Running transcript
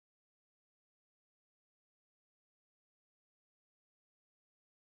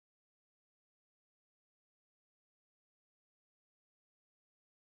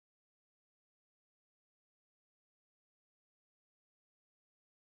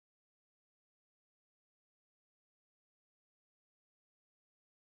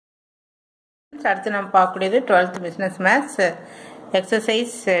students, அடுத்து நாம் பார்க்கக்கூடியது 12th business maths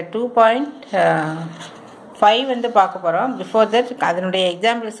exercise 2.5 வந்து பார்க்க போறோம். Before that அதனுடைய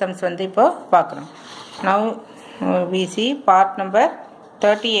example sums வந்து இப்போ பார்க்கறோம். Now we see part number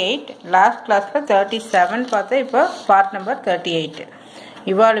 38. Last classல 37 பார்த்தோம். இப்போ part number 38.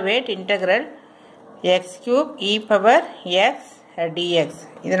 Evaluate integral x cube e power x dx.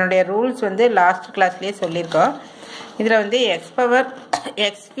 இதனுடைய rules வந்து last classலயே சொல்லிருக்கோம். இதுல வந்து x power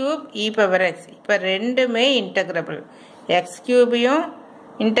x cube e power x இப்ப ரெண்டுமே integrable. x cube யும்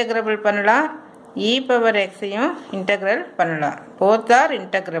integrable பண்ணலாம், e power x யும் integral பண்ணலாம். both are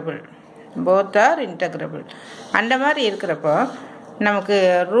integrable. அந்த மாதிரி இருக்கிறப்போ நமக்கு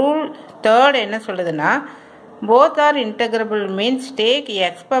rule third என்ன சொல்லுதுன்னா, both are integrable means take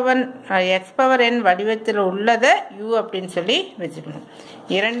x power n வடிவத்தில் உள்ளதை u அப்படின்னு சொல்லி வச்சுக்கணும்.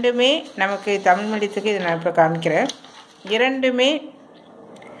 இரண்டுமே நமக்கு தமிழ் மீடியத்துக்கு இதை நான் இப்போ காமிக்கிறேன். இரண்டுமே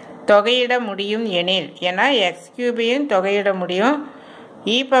தொகையிட முடியும் எனில், ஏன்னா எக்ஸ் கியூபையும் தொகையிட முடியும்,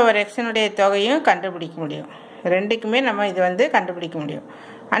 இ பவர் எக்ஸனுடைய தொகையும் கண்டுபிடிக்க முடியும். ரெண்டுக்குமே நம்ம இது வந்து கண்டுபிடிக்க முடியும்.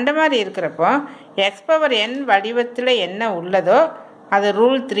 அந்த மாதிரி இருக்கிறப்போ எக்ஸ் பவர் என் வடிவத்தில் என்ன உள்ளதோ அது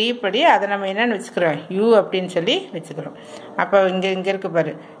ரூல் 3 படி அதை நம்ம என்னன்னு வச்சுக்கிறோம், யூ அப்படின்னு சொல்லி வச்சுக்கிறோம். அப்போ இங்கே இருக்கு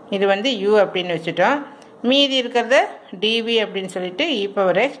பாரு, இது வந்து யூ அப்படின்னு வச்சுட்டோம். மீதி இருக்கிறத டிவி அப்படின்னு சொல்லிட்டு இ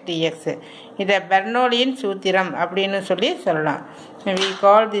பவர் எக்ஸ் டிஎக்ஸ். இதை பெர்னோலியின் சூத்திரம் அப்படின்னு சொல்லலாம். we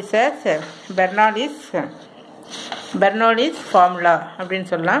call this as Bernoulli's formula அப்படின்னு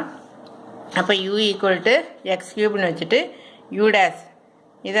சொல்லலாம். அப்போ u ஈக்குவல் டு எக்ஸ் கியூப்னு வச்சுட்டு யூ டேஸ்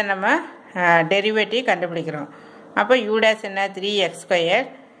இதை நம்ம டெரிவேட்டிவ் கண்டுபிடிக்கிறோம். அப்போ யூ டேஸ் என்ன, 3x square,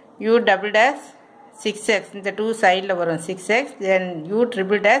 U double days 6x, இந்த 2 சைடில் வரும் 6x, then you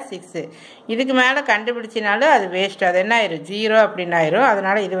triple days 6. இதுக்கு மேலே கண்டுபிடிச்சினாலும் அது வேஸ்ட், அது என்ன ஆயிரும், 0 அப்படின்னு ஆயிரும்.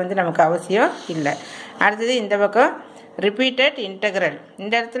 அதனால் இது வந்து நமக்கு அவசியம் இல்லை. அடுத்தது இந்த பக்கம் ரிப்பீட்டட் இன்டெக்ரல்,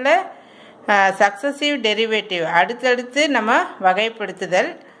 இந்த இடத்துல சக்ஸசிவ் டெரிவேட்டிவ், அடுத்தடுத்து நம்ம வகைப்படுத்துதல்.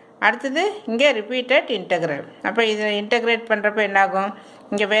 அடுத்தது இங்கே ரிப்பீட்டட் இன்டெக்ரல். அப்போ இதை இன்டெகிரேட் பண்ணுறப்ப என்னாகும்,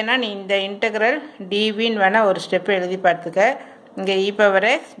 இங்கே வேணால் நீ இந்த இன்டெக்ரல் டிவின்னு வேணால் ஒரு ஸ்டெப்பு எழுதி பார்த்துக்க. இங்கே இ பவர்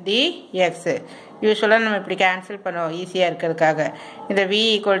எக்ஸ் டிஎக்ஸ் யூஸ்வலாக நம்ம இப்படி கேன்சல் பண்ணுவோம் ஈஸியாக இருக்கிறதுக்காக. இந்த we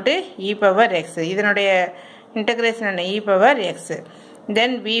equal to e power X, இதனுடைய இன்டெகிரேஷன் என்ன, இ பவர் எக்ஸ்.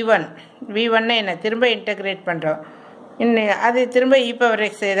 தென் வி1 என்ன, திரும்ப இன்டெகிரேட் பண்ணுறோம், இன்னும் அது திரும்ப இ பவர்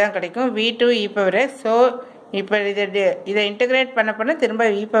எக்ஸே தான் கிடைக்கும். வி2 இ பவர் எக்ஸ். ஸோ இப்போ இதை இன்டெகிரேட் பண்ண திரும்ப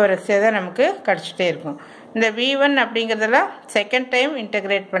இ பவர் எக்ஸே தான் நமக்கு கிடச்சிட்டே இருக்கும். இந்த வி1 அப்படிங்கிறதெல்லாம் செகண்ட் டைம்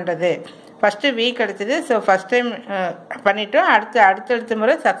இன்டெகிரேட் பண்ணுறது. ஃபஸ்ட்டு வி கிடச்சிது, ஸோ ஃபஸ்ட் டைம் பண்ணிட்டோம். அடுத்தடுத்த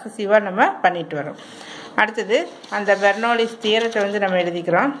முறை சக்ஸசிவாக நம்ம பண்ணிட்டு வரோம். அடுத்தது அந்த பெர்னோலிஸ் தியரத்தை வந்து நம்ம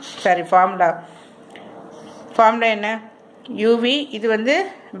எழுதிக்கிறோம். சரி, ஃபார்முலா என்ன, யூவி, இது வந்து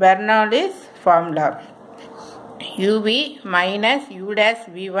Bernoulli's formula. UV minus you days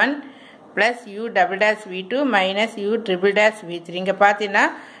V one plus U double days வி2 minus you triple days வி3. இங்கே பார்த்தீங்கன்னா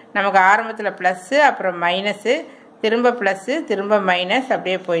நமக்கு ஆரம்பத்தில் ப்ளஸ்ஸு, அப்புறம் மைனஸு, திரும்ப ப்ளஸ்ஸு, திரும்ப மைனஸ்,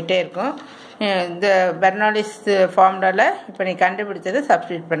 அப்படியே போயிட்டே இருக்கும். இந்த பெர்னோலிஸ் ஃபார்முலாவில் இப்போ நீ கண்டுபிடிச்சதை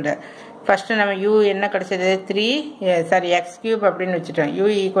சப்ஸ்டியூட் பண்ணுற. ஃபஸ்ட்டு நம்ம யூ என்ன கிடச்சது, எக்ஸ் கியூப் அப்படின்னு வச்சுட்டோம். யூ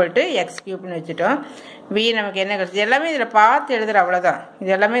ஈக்குவல் டு எக்ஸ் கியூப்னு வச்சுட்டோம். வி நமக்கு என்ன கிடச்சிது, எல்லாமே இதில் பார்த்து எழுதுகிற, அவ்வளோதான். இது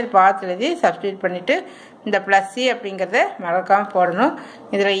எல்லாமே இது பார்த்து எழுதி சப்ஸ்டியூட் பண்ணிவிட்டு இந்த ப்ளஸ் சி அப்படிங்கிறத மறக்காமல் போடணும்.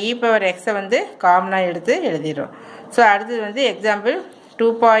 இதில் இ பவர் எக்ஸை வந்து காமனாக எடுத்து எழுதிடும். ஸோ அடுத்தது வந்து எக்ஸாம்பிள்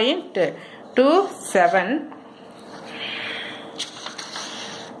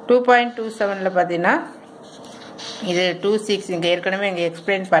 2.27 பார்த்தீங்கன்னா இது 2.6 இங்கே ஏற்கனவே இங்கே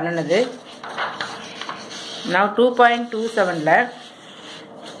எக்ஸ்பிளைன் பண்ணினது. நான் 2.27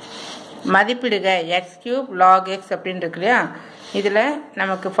 மதிப்பிடுக எக்ஸ் கியூப் லாக் எக்ஸ் அப்படின்னு இருக்கு இல்லையா. இதில்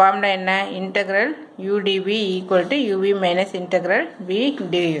நமக்கு ஃபார்முலா என்ன, integral UDV equal to UV minus integral we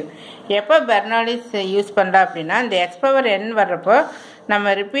due. எப்போ பெர்னோலிஸ் யூஸ் பண்ணலாம் அப்படின்னா, இந்த எக்ஸ் பவர் என் வர்றப்போ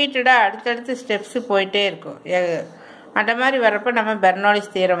நம்ம ரிப்பீட்டடாக அடுத்தடுத்து ஸ்டெப்ஸு போயிட்டே இருக்கும். அந்த மாதிரி வர்றப்போ நம்ம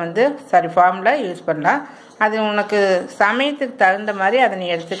பெர்னோலிஸ் தியரம் வந்து ஃபார்முலா யூஸ் பண்ணலாம். அது உனக்கு சமயத்துக்கு தகுந்த மாதிரி அதை நீ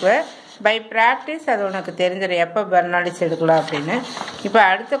எடுத்துக்குவ. பை ப்ராக்டிஸ் அது உனக்கு தெரிஞ்சிடும் எப்போ பெர்னோலிஸ் எடுக்கலாம் அப்படின்னு. இப்போ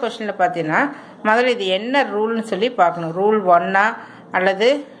அடுத்த கொஸ்டினில் பார்த்தீங்கன்னா முதல்ல இது என்ன ரூல்னு சொல்லி பார்க்கணும். ரூல் 1 அல்லது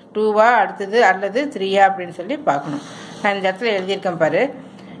 2 அடுத்தது அல்லது 3 அப்படின்னு சொல்லி பார்க்கணும். நான் இந்த இடத்துல எழுதியிருக்கேன் பாரு.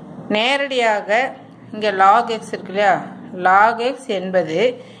 நேரடியாக இங்கே லாக் எக்ஸ் இருக்கு இல்லையா, லாக் எக்ஸ் என்பது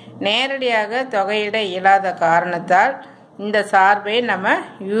நேரடியாக தொகையிட இயலாத காரணத்தால் இந்த சார்பை நம்ம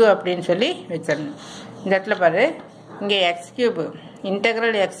யூ அப்படின்னு சொல்லி வச்சிடணும். இந்த இடத்துல பாரு, இங்கே X cube,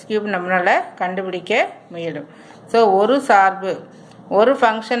 integral X cube நம்மளால் கண்டுபிடிக்க முயலும். ஸோ ஒரு சார்பு, ஒரு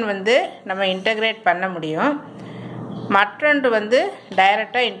ஃபங்க்ஷன் வந்து நம்ம இன்டெகிரேட் பண்ண முடியும், மற்றொன்று வந்து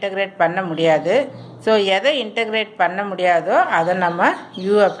டைரெக்டாக இன்டெகிரேட் பண்ண முடியாது. ஸோ எதை இன்டெகிரேட் பண்ண முடியாதோ அதை நம்ம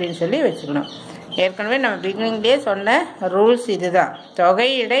யூ அப்படின்னு சொல்லி வச்சுக்கணும். ஏற்கனவே நம்ம பிகினிங்லேயே சொன்ன ரூல்ஸ் இதுதான்.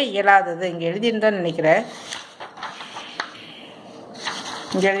 தொகையிட இயலாதது இங்கே எழுதியிருந்தோன்னு நினைக்கிறேன்.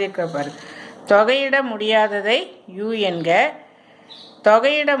 இங்கே எழுதியிருக்க பாரு. தொகையிட முடியாததை u என்க.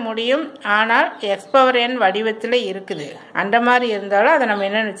 தொகையிட முடியும் ஆனால் எக்ஸ் பவர் n வடிவத்தில் இருக்குது. அந்த மாதிரி இருந்தாலும் அதை நம்ம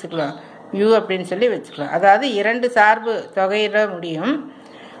என்னென்னு வச்சுக்கலாம், u அப்படின்னு சொல்லி வச்சுக்கலாம். அதாவது இரண்டு சார்பு தொகையிட முடியும்.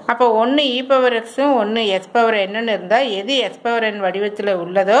 அப்போ ஒன்று இ பவர் எக்ஸும் ஒன்று எக்ஸ் பவர் என்னன்னு இருந்தால் எது எக்ஸ் பவர் n வடிவத்தில்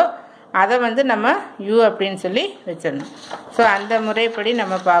உள்ளதோ அதை வந்து நம்ம u அப்படின்னு சொல்லி வச்சிடணும். ஸோ அந்த முறைப்படி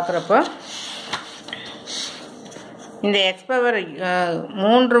நம்ம பார்க்குறப்போ இந்த எக்ஸ் பவர்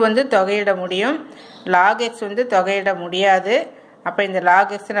 3 வந்து தொகையிட முடியும், லாக் எக்ஸ் வந்து தொகையிட முடியாது. அப்போ இந்த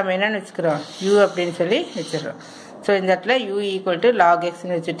லாக் எக்ஸ் நம்ம என்னென்னு வச்சுக்கிறோம், u அப்படின்னு சொல்லி வச்சிடறோம். ஸோ இந்த இடத்துல u ஈக்குவல் டு லாக்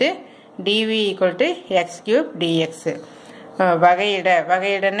எக்ஸ்ன்னு வச்சுட்டு dv equal to X cube dx.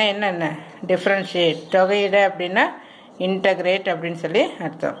 வகையிடன்னா என்னென்ன, டிஃப்ரென்ஷியேட். தொகையிட அப்படின்னா இன்டகிரேட் அப்படின்னு சொல்லி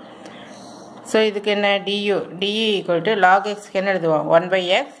அர்த்தம். ஸோ இதுக்கு என்ன du ஈக்குவல் டு லாக் எக்ஸ்க்கு என்ன எழுதுவோம்,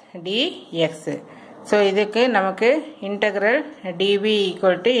 1/x dx. ஸோ இதுக்கு நமக்கு integral dv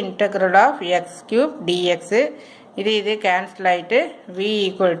equal to integral of X cube dx. இது கேன்சல் ஆகிட்டு v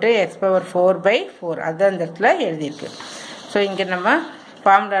equal to X power 4/4 அதுதான் இந்த இடத்துல எழுதியிருக்கு. ஸோ இங்கே நம்ம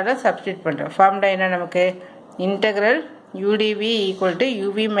ஃபார்முலாவில் சப்ஸ்டியூட் பண்ணுறோம். ஃபார்முலா என்ன, நமக்கு integral udv equal to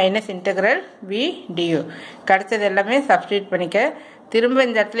uv minus integral v du. கிடைச்சது எல்லாமே சப்ஸ்டியூட் பண்ணிக்க. திரும்ப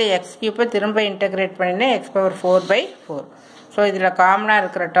இந்த இடத்துல எக்ஸ் கியூப்பை திரும்ப இன்டகிரேட் பண்ணினா எக்ஸ் பவர் 4/4. ஸோ இதில் காமனாக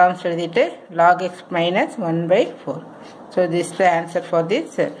இருக்கிற டேர்ம்ஸ் எழுதிட்டு log x minus 1/4. So this the answer for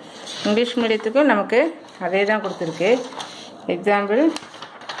this. English மீடியத்துக்கும் நமக்கு அதே தான் கொடுத்துருக்கு. எக்ஸாம்பிள்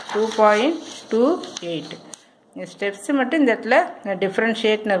 2.28. இந்த ஸ்டெப்ஸ் மட்டும் இந்த இடத்துல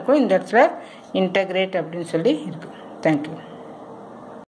டிஃப்ரென்ஷியேட்னு இருக்கும், இந்த இடத்துல இன்டகிரேட் அப்படின்னு சொல்லி இருக்கும். தேங்க்யூ.